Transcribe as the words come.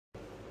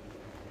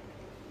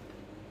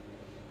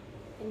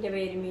എൻ്റെ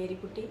പേര്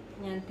മേരിക്കുട്ടി.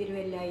 ഞാൻ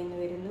തിരുവല്ലയിൽ നിന്ന്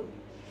വരുന്നു.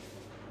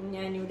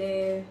 ഞാനിവിടെ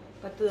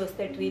 10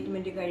 ദിവസത്തെ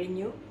ട്രീറ്റ്മെൻറ്റ്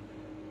കഴിഞ്ഞു.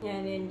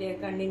 ഞാൻ എൻ്റെ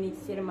കണ്ണിന്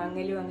ഇച്ചിരി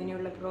മങ്ങലും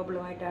അങ്ങനെയുള്ള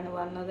പ്രോബ്ലമായിട്ടാണ്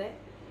വന്നത്.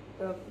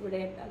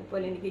 ഇവിടെ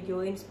അതുപോലെ എനിക്ക്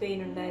ജോയിൻറ്റ്സ് പെയിൻ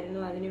ഉണ്ടായിരുന്നു.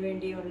 അതിനു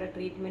വേണ്ടിയുള്ള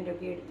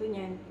ട്രീറ്റ്മെൻറ്റൊക്കെ എടുത്തു.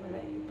 ഞാൻ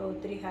ഇപ്പോൾ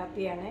ഒത്തിരി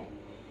ഹാപ്പിയാണ്.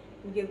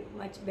 എനിക്ക്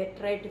മച്ച്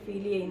ബെറ്ററായിട്ട്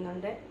ഫീൽ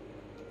ചെയ്യുന്നുണ്ട്.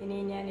 ഇനി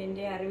ഞാൻ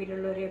എൻ്റെ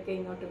അറിവിലുള്ളവരെയൊക്കെ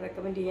ഇങ്ങോട്ട്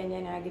റെക്കമെൻഡ് ചെയ്യാൻ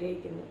ഞാൻ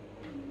ആഗ്രഹിക്കുന്നു.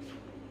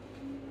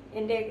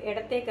 എൻ്റെ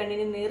ഇടത്തെ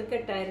കണ്ണിന്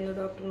നീർക്കെട്ടായിരുന്നു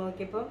ഡോക്ടർ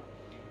നോക്കിയപ്പോൾ.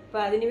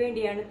 അപ്പോൾ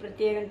അതിനുവേണ്ടിയാണ്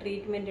പ്രത്യേകം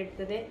ട്രീറ്റ്മെൻറ്റ്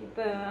എടുത്തത്.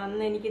 ഇപ്പോൾ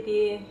അന്ന് എനിക്ക്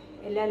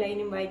എല്ലാ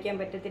ലൈനും വായിക്കാൻ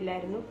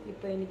പറ്റത്തില്ലായിരുന്നു.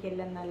 ഇപ്പോൾ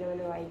എനിക്കെല്ലാം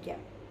നല്ലപോലെ വായിക്കാം.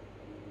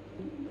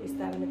 ഈ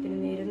സ്ഥാപനത്തിന്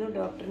നേരുന്നു.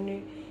 ഡോക്ടറിന്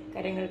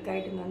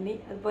കരങ്ങൾക്കായിട്ട് നന്ദി.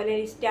 അതുപോലെ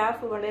ഈ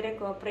സ്റ്റാഫ് വളരെ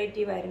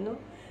കോപ്പറേറ്റീവായിരുന്നു.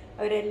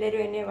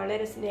 അവരെല്ലാവരും എന്നെ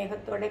വളരെ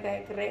സ്നേഹത്തോടെ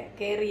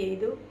കെയർ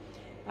ചെയ്തു.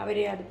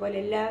 അതുപോലെ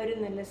എല്ലാവരും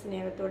നല്ല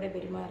സ്നേഹത്തോടെ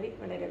പെരുമാറി.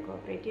 വളരെ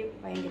കോപ്പറേറ്റീവ്,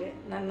 ഭയങ്കര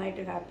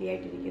നന്നായിട്ട്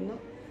ഹാപ്പിയായിട്ടിരിക്കുന്നു.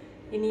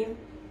 ഇനിയും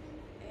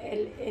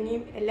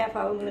എല്ലാ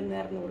ഭാവങ്ങളും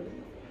നേർന്നു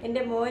കൊടുക്കുന്നു.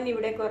 എൻ്റെ മോൻ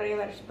ഇവിടെ കുറേ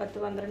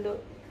 10-12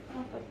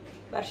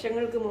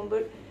 വർഷങ്ങൾക്ക് മുമ്പ്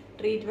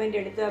ട്രീറ്റ്മെൻറ്റ്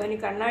എടുത്തു. അവന്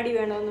കണ്ണാടി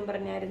വേണമെന്നും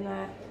പറഞ്ഞായിരുന്നു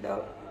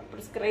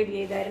പ്രിസ്ക്രൈബ്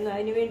ചെയ്തായിരുന്നു.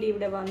 അതിനുവേണ്ടി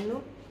ഇവിടെ വന്നു.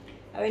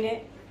 അവന്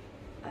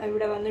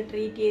ഇവിടെ വന്ന്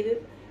ട്രീറ്റ് ചെയ്ത്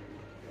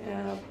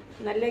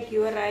നല്ല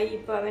ക്യൂറായി.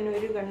 ഇപ്പോൾ അവൻ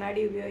ഒരു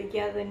കണ്ണാടി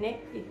ഉപയോഗിക്കാതെ തന്നെ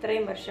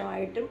ഇത്രയും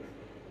വർഷമായിട്ടും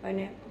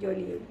അവന്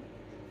ജോലി ചെയ്യുന്നു.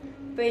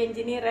 ഇപ്പോൾ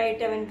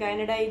എൻജിനീയറായിട്ട് അവൻ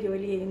കാനഡയിൽ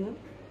ജോലി ചെയ്യുന്നു.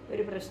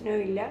 ഒരു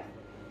പ്രശ്നവുമില്ല,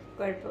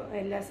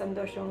 എല്ലാ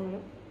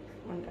സന്തോഷങ്ങളും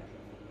ഉണ്ട്.